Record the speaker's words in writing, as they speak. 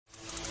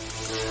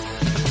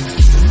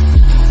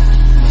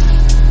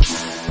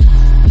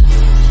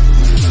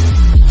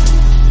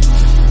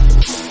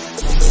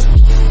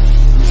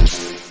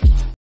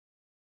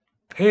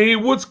Hey,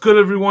 what's good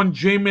everyone?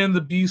 J-Man the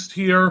Beast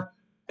here.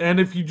 And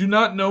if you do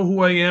not know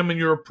who I am and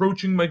you're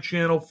approaching my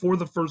channel for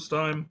the first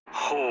time,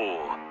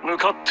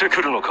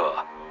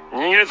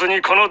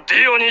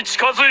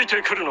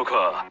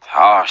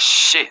 Oh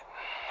shit,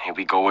 here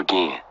we go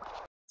again.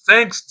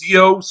 thanks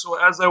Dio. So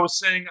as I was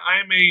saying, I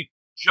am a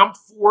Jump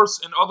Force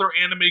and other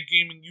anime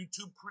gaming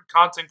YouTube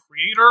content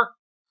creator.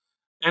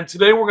 And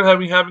today we're going to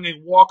be having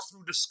a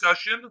walkthrough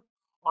discussion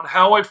on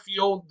how I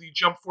feel the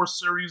Jump Force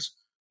series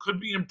could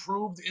be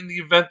improved in the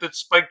event that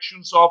Spike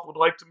Chunsoft would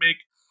like to make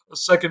a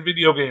second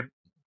video game.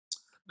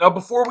 Now,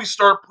 before we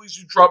start, please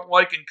do drop a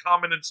like and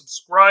comment and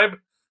subscribe,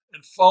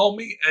 and follow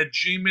me at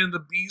J-Man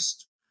the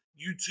Beast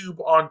YouTube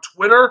on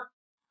Twitter.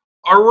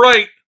 All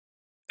right,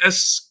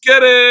 let's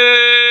get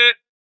it.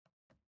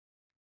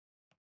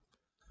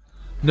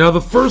 Now, the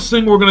first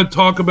thing we're going to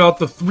talk about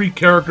the three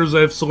characters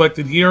I have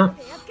selected here: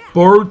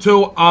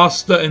 Boruto,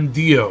 Asta, and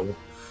Dio.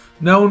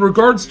 Now, in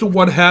regards to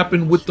what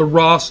happened with the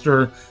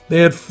roster,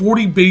 they had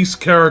 40 base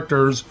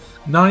characters,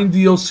 9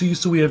 DLC,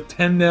 so we have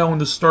 10 now in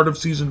the start of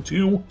Season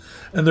 2,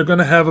 and they're going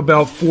to have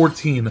about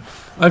 14.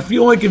 I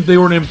feel like if they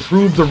were to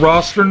improve the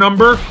roster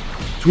number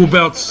to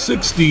about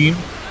 60, it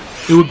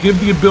would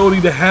give the ability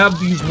to have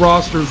these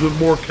rosters with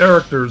more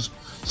characters,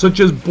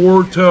 such as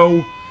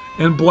Boruto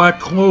and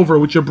Black Clover,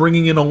 which are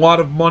bringing in a lot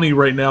of money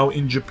right now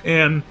in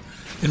Japan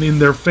and in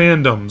their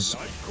fandoms.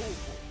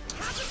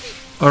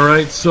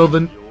 Alright, so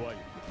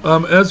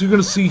as you're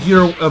going to see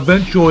here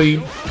eventually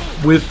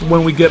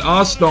when we get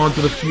Asta onto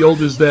the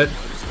field, is that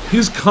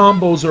his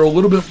combos are a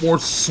little bit more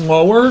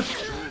slower,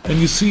 and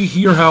you see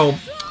here how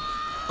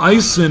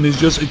Aizen is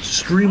just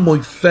extremely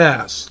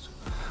fast.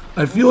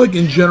 I feel like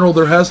in general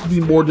there has to be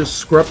more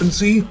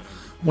discrepancy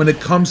when it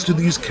comes to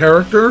these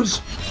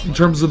characters in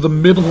terms of the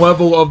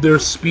mid-level of their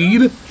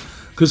speed,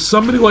 because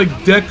somebody like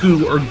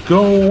Deku or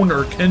Gon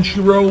or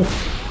Kenshiro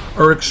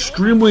are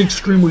extremely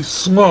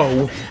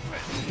slow,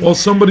 while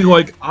somebody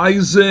like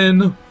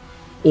Aizen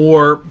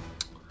or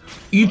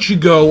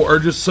Ichigo are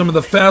just some of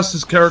the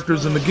fastest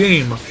characters in the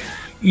game.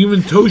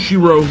 Even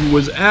Toshiro, who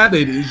was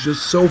added, is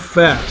just so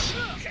fast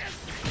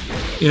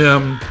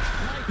in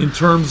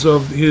terms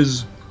of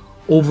his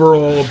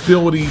overall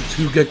ability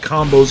to get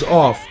combos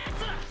off.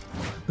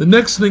 The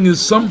next thing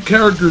is some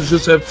characters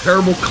just have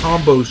terrible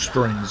combo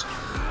strings.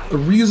 The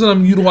reason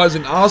I'm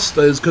utilizing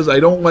Asta is because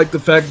I don't like the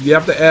fact that you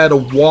have to add a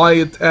Y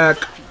attack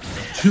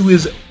to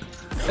his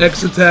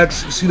X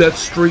attacks. You see that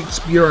straight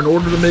spear in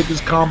order to make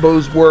his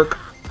combos work.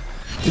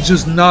 It's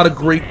just not a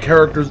great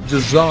character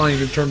design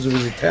in terms of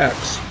his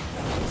attacks.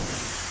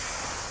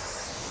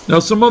 Now,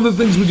 some other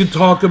things we could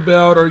talk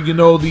about are,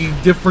 the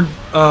different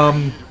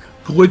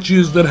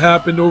glitches that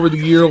happened over the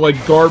year,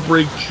 like guard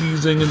break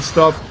cheesing and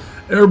stuff.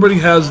 Everybody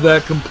has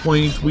that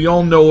complaint. We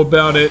all know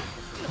about it.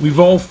 We've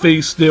all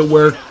faced it,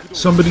 where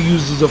somebody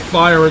uses a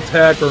fire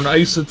attack or an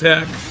ice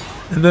attack,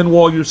 and then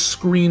while your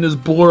screen is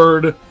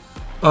blurred,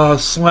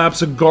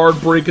 slaps a guard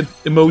break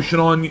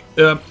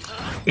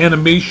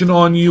animation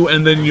on you,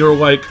 and then you're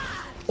like,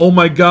 oh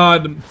my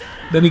god.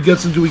 Then he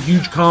gets into a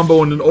huge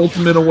combo and an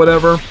ultimate or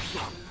whatever.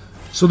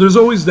 So there's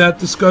always that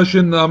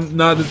discussion. I'm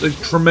not a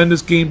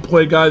tremendous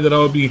gameplay guy that I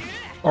would be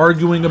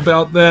arguing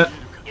about that.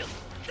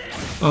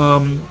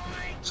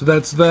 So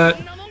that's that.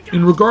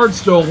 In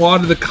regards to a lot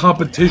of the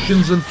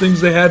competitions and things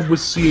they had with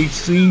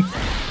CHC,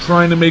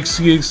 trying to make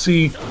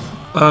CHC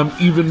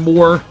even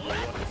more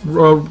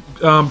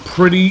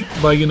pretty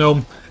by,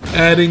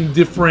 adding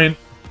different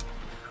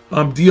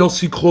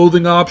DLC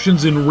clothing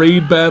options in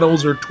raid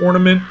battles or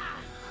tournament.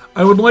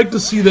 I would like to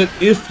see that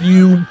if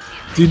you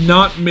did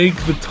not make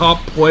the top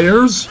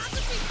players,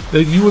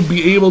 that you would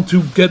be able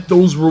to get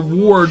those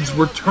rewards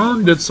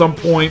returned at some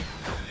point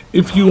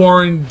if you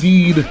are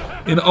indeed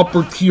an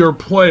upper tier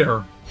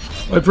player.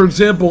 Like, for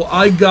example,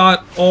 I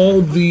got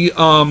all the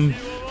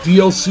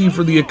DLC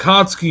for the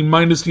Akatsuki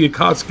minus the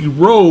Akatsuki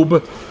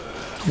robe,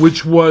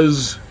 which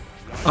was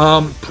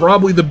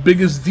probably the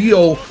biggest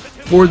deal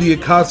for the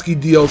Akatsuki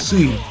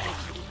DLC.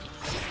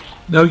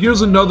 Now,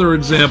 here's another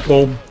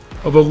example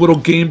of a little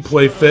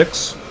gameplay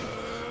fix.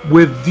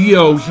 With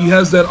Dio, he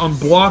has that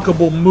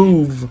unblockable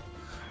move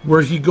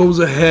where he goes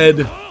ahead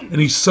and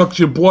he sucks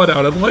your blood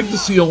out. I'd like to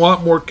see a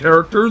lot more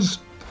characters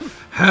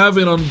have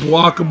an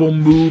unblockable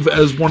move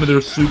as one of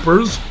their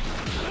supers.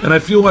 And I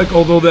feel like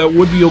although that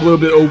would be a little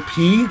bit OP,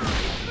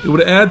 it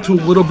would add to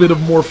a little bit of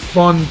more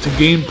fun to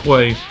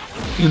gameplay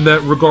in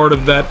that regard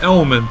of that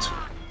element.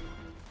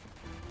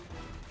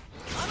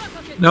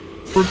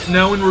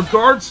 Now, in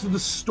regards to the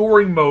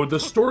story mode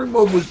was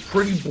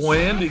pretty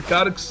bland. It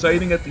got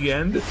exciting at the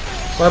end,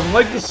 but I'd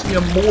like to see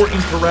a more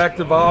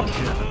interactive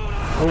option,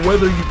 or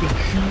whether you can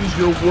choose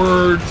your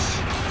words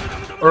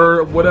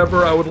or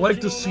whatever. I would like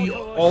to see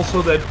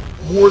also that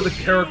more of the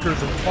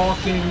characters are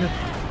talking,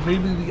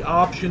 maybe the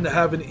option to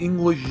have an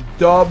English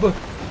dub,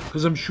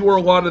 because I'm sure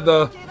a lot of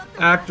the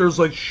actors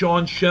like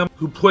Sean Shem,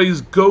 who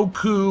plays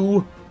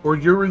Goku, or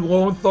Yuri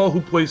Lowenthal,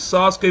 who plays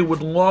Sasuke,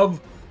 would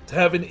love to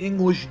have an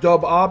English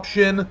dub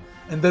option,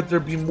 and that there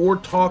be more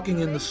talking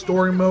in the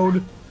story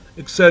mode,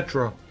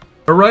 etc.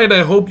 Alright,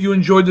 I hope you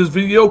enjoyed this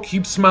video.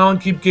 Keep smiling,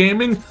 keep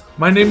gaming.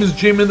 My name is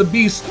Jamin the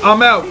Beast.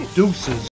 I'm out. Deuces.